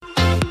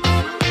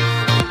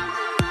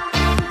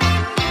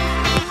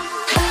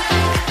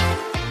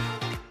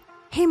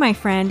my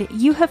friend.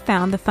 You have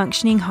found the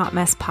Functioning Hot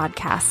Mess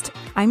podcast.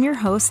 I'm your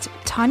host,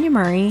 Tanya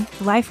Murray,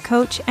 life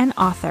coach and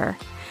author.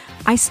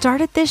 I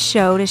started this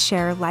show to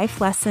share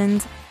life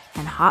lessons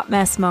and hot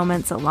mess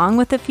moments along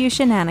with a few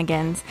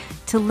shenanigans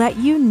to let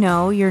you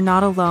know you're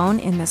not alone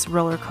in this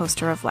roller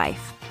coaster of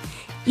life.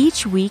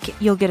 Each week,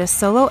 you'll get a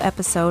solo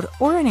episode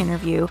or an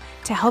interview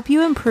to help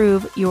you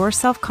improve your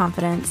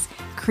self-confidence,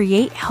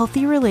 create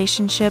healthy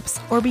relationships,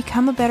 or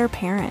become a better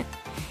parent.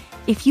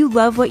 If you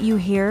love what you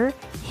hear,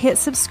 hit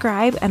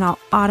subscribe and I'll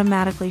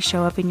automatically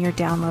show up in your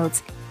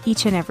downloads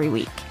each and every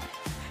week.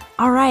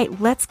 All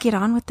right, let's get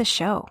on with the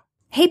show.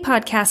 Hey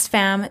podcast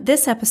fam,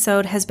 this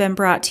episode has been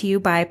brought to you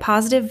by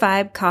Positive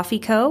Vibe Coffee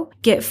Co.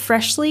 Get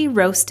freshly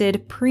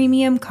roasted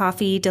premium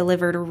coffee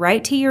delivered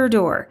right to your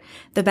door.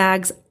 The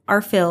bags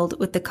are filled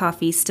with the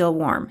coffee still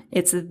warm.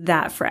 It's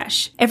that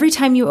fresh. Every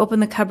time you open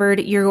the cupboard,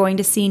 you're going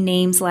to see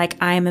names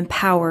like I am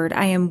empowered,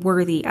 I am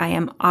worthy, I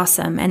am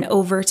awesome. And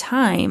over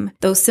time,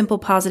 those simple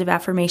positive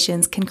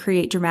affirmations can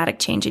create dramatic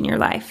change in your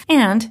life.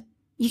 And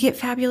you get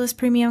fabulous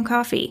premium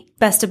coffee.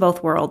 Best of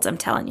both worlds, I'm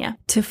telling you.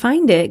 To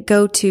find it,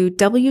 go to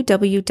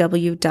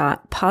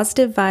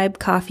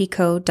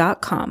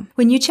www.positivevibecoffeeco.com.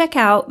 When you check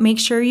out, make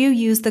sure you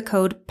use the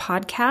code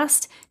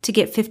PODCAST to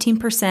get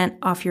 15%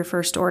 off your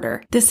first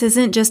order. This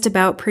isn't just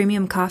about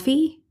premium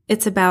coffee.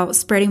 It's about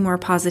spreading more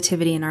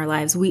positivity in our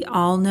lives. We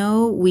all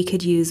know we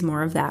could use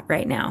more of that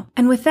right now.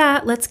 And with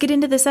that, let's get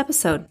into this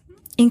episode.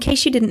 In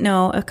case you didn't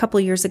know, a couple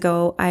years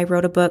ago, I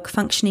wrote a book,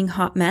 Functioning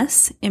Hot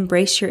Mess,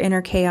 Embrace Your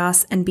Inner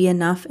Chaos and Be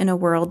Enough in a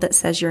World That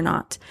Says You're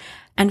Not.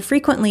 And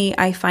frequently,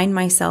 I find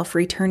myself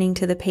returning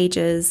to the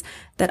pages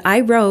that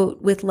I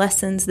wrote with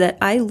lessons that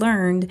I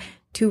learned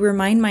to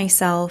remind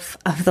myself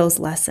of those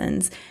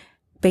lessons.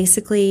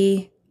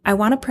 Basically, I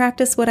want to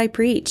practice what I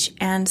preach,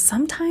 and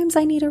sometimes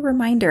I need a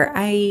reminder.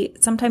 I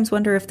sometimes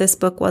wonder if this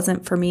book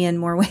wasn't for me in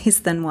more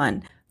ways than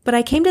one. But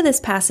I came to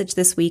this passage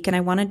this week and I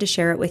wanted to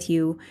share it with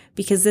you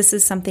because this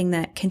is something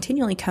that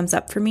continually comes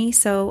up for me.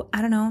 So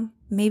I don't know,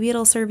 maybe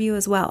it'll serve you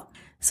as well.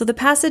 So the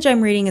passage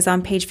I'm reading is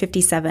on page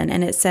 57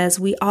 and it says,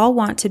 "We all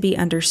want to be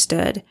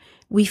understood.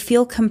 We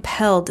feel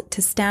compelled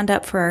to stand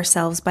up for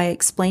ourselves by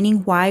explaining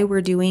why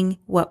we're doing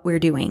what we're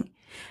doing.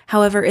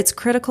 However, it's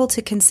critical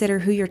to consider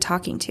who you're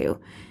talking to.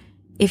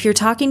 If you're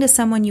talking to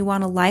someone you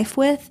want a life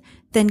with,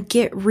 then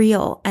get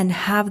real and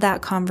have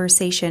that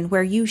conversation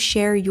where you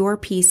share your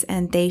piece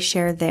and they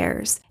share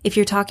theirs. If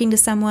you're talking to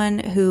someone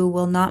who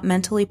will not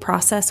mentally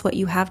process what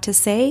you have to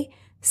say,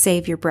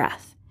 save your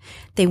breath.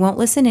 They won't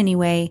listen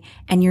anyway,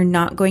 and you're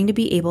not going to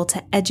be able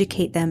to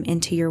educate them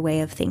into your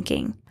way of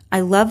thinking." I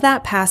love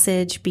that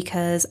passage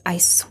because I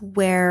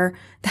swear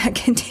that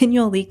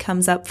continually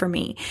comes up for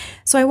me.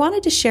 So I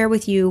wanted to share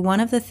with you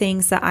one of the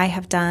things that I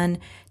have done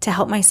to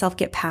help myself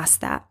get past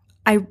that.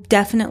 I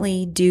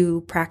definitely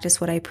do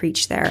practice what I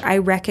preach there. I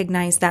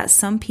recognize that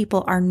some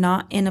people are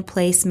not in a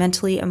place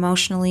mentally,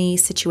 emotionally,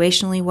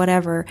 situationally,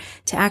 whatever,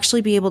 to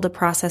actually be able to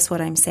process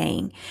what I'm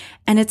saying.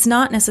 And it's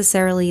not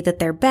necessarily that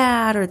they're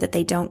bad or that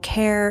they don't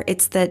care.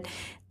 It's that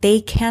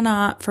they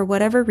cannot, for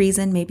whatever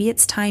reason, maybe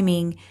it's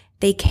timing,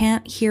 they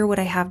can't hear what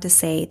I have to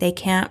say. They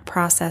can't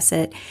process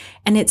it.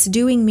 And it's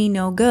doing me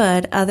no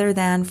good other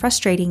than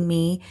frustrating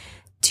me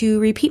to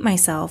repeat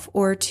myself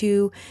or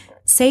to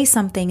say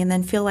something and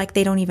then feel like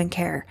they don't even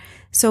care.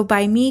 So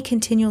by me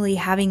continually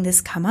having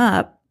this come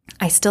up,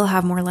 I still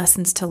have more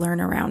lessons to learn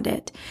around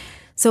it.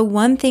 So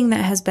one thing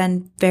that has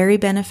been very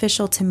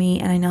beneficial to me,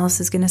 and I know this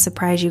is going to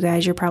surprise you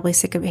guys, you're probably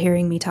sick of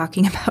hearing me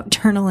talking about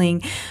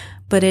journaling,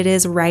 but it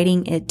is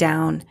writing it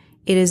down.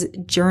 It is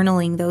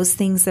journaling those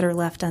things that are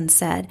left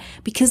unsaid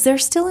because they're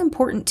still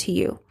important to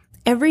you.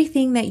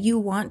 Everything that you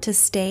want to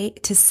say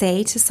to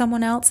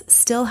someone else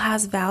still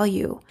has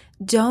value.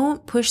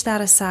 Don't push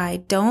that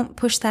aside. Don't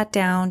push that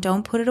down.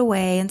 Don't put it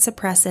away and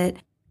suppress it.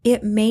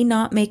 It may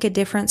not make a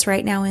difference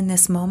right now in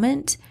this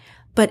moment,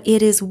 but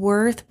it is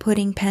worth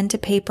putting pen to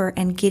paper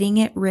and getting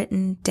it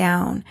written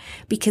down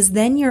because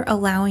then you're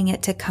allowing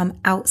it to come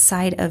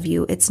outside of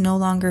you. It's no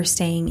longer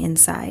staying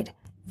inside.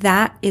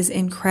 That is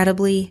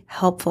incredibly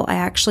helpful. I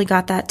actually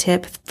got that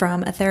tip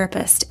from a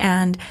therapist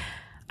and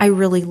I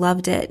really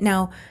loved it.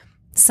 Now,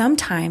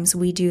 sometimes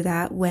we do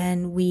that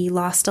when we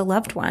lost a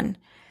loved one.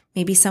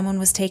 Maybe someone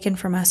was taken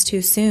from us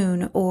too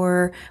soon,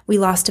 or we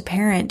lost a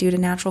parent due to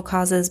natural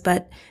causes,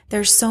 but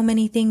there's so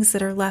many things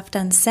that are left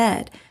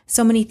unsaid.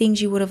 So many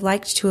things you would have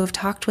liked to have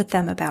talked with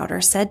them about or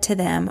said to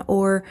them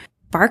or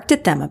barked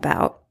at them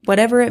about,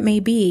 whatever it may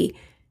be.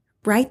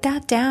 Write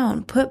that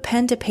down, put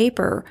pen to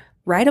paper,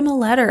 write them a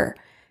letter.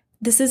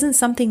 This isn't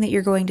something that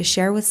you're going to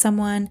share with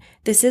someone.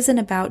 This isn't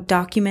about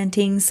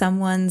documenting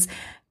someone's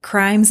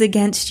crimes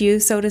against you,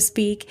 so to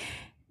speak.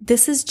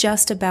 This is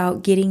just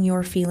about getting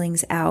your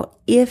feelings out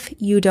if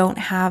you don't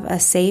have a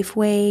safe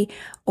way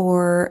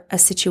or a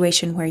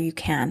situation where you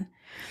can.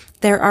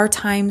 There are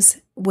times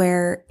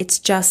where it's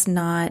just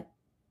not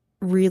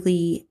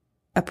really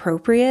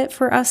appropriate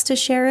for us to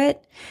share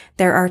it.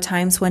 There are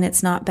times when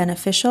it's not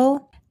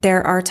beneficial.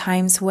 There are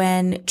times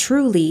when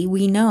truly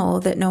we know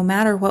that no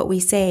matter what we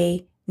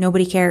say,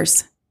 nobody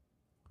cares.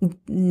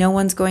 No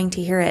one's going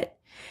to hear it.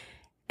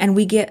 And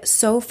we get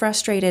so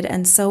frustrated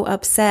and so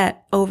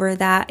upset over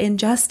that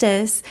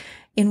injustice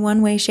in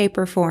one way, shape,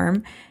 or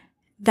form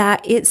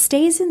that it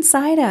stays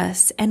inside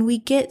us. And we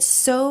get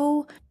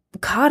so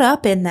caught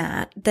up in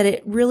that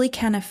it really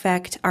can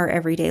affect our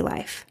everyday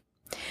life.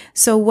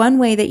 So one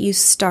way that you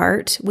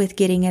start with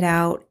getting it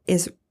out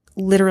is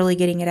literally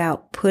getting it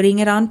out, putting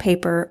it on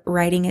paper,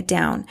 writing it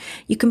down.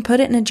 You can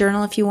put it in a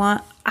journal if you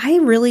want. I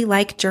really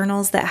like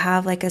journals that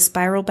have like a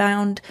spiral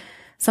bound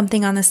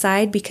something on the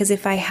side, because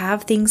if I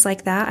have things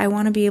like that, I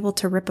want to be able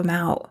to rip them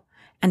out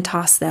and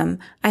toss them.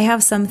 I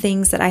have some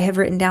things that I have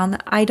written down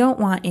that I don't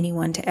want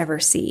anyone to ever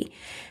see.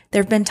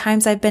 There have been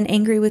times I've been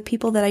angry with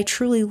people that I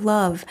truly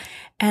love,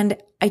 and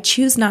I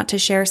choose not to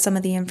share some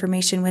of the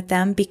information with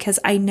them because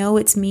I know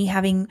it's me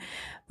having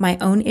my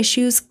own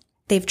issues.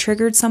 They've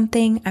triggered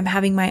something. I'm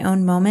having my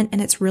own moment,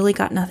 and it's really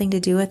got nothing to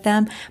do with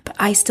them, but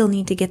I still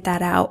need to get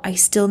that out. I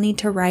still need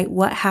to write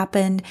what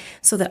happened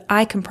so that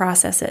I can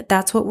process it.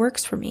 That's what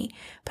works for me.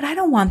 But I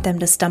don't want them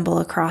to stumble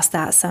across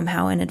that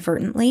somehow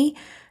inadvertently.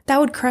 That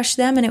would crush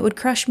them, and it would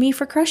crush me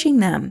for crushing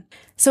them.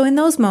 So in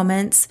those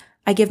moments,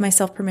 I give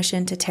myself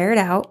permission to tear it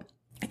out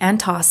and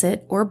toss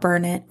it or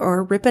burn it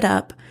or rip it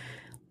up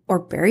or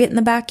bury it in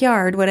the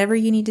backyard, whatever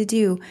you need to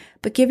do.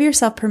 But give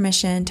yourself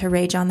permission to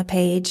rage on the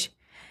page,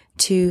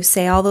 to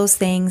say all those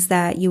things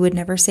that you would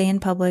never say in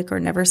public or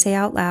never say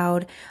out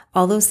loud,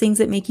 all those things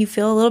that make you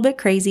feel a little bit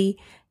crazy.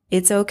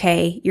 It's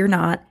okay. You're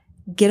not.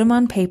 Get them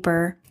on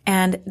paper.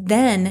 And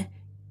then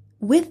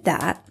with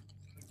that,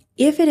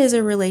 if it is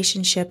a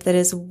relationship that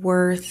is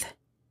worth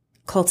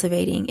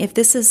cultivating, if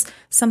this is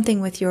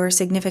something with your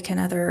significant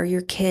other or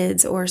your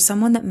kids or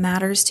someone that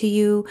matters to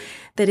you,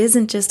 that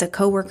isn't just a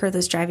coworker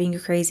that's driving you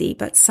crazy,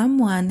 but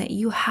someone that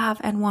you have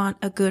and want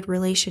a good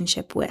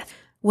relationship with,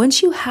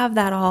 once you have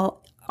that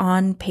all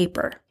on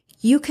paper,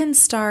 you can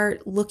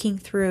start looking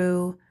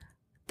through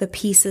the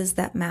pieces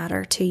that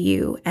matter to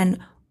you and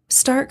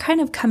start kind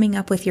of coming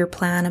up with your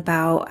plan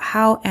about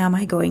how am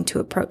I going to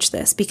approach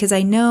this? Because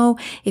I know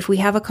if we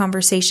have a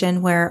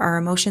conversation where our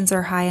emotions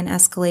are high and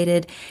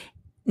escalated,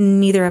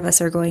 neither of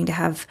us are going to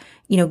have,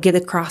 get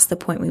across the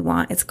point we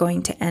want. It's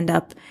going to end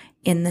up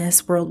in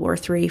this World War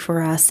III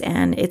for us,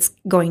 and it's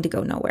going to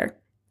go nowhere.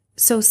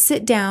 So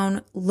sit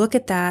down, look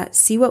at that,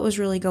 see what was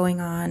really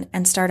going on,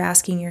 and start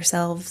asking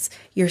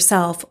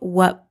yourself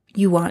what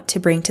you want to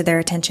bring to their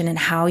attention and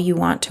how you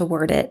want to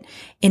word it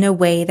in a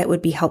way that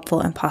would be helpful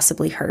and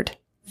possibly heard.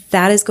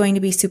 That is going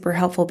to be super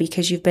helpful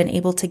because you've been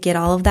able to get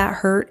all of that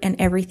hurt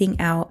and everything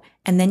out.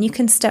 And then you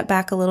can step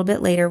back a little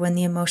bit later when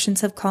the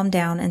emotions have calmed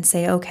down and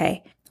say,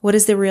 okay, what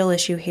is the real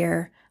issue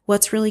here?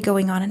 What's really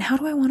going on? And how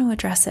do I want to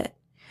address it?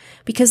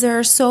 Because there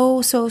are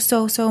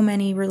so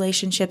many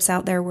relationships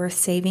out there worth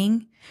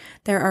saving.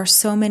 There are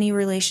so many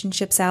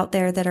relationships out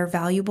there that are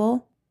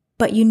valuable,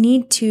 but you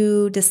need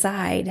to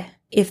decide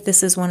if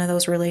this is one of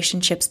those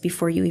relationships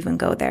before you even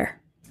go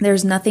there.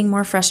 There's nothing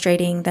more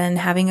frustrating than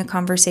having a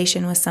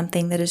conversation with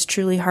something that is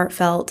truly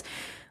heartfelt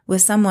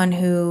with someone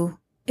who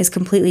is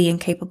completely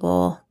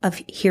incapable of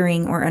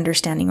hearing or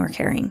understanding or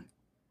caring.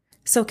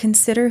 So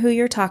consider who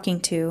you're talking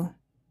to.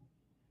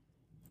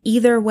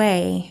 Either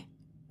way,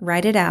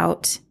 write it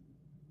out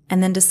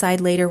and then decide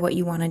later what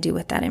you want to do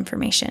with that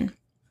information.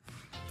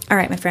 All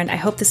right, my friend, I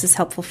hope this is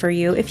helpful for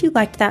you. If you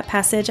liked that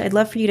passage, I'd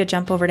love for you to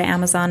jump over to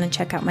Amazon and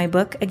check out my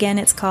book. Again,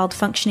 it's called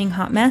Functioning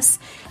Hot Mess,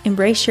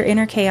 Embrace Your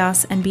Inner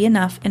Chaos and Be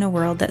Enough in a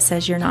World That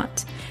Says You're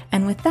Not.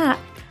 And with that,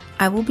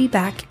 I will be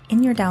back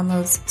in your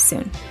downloads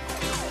soon.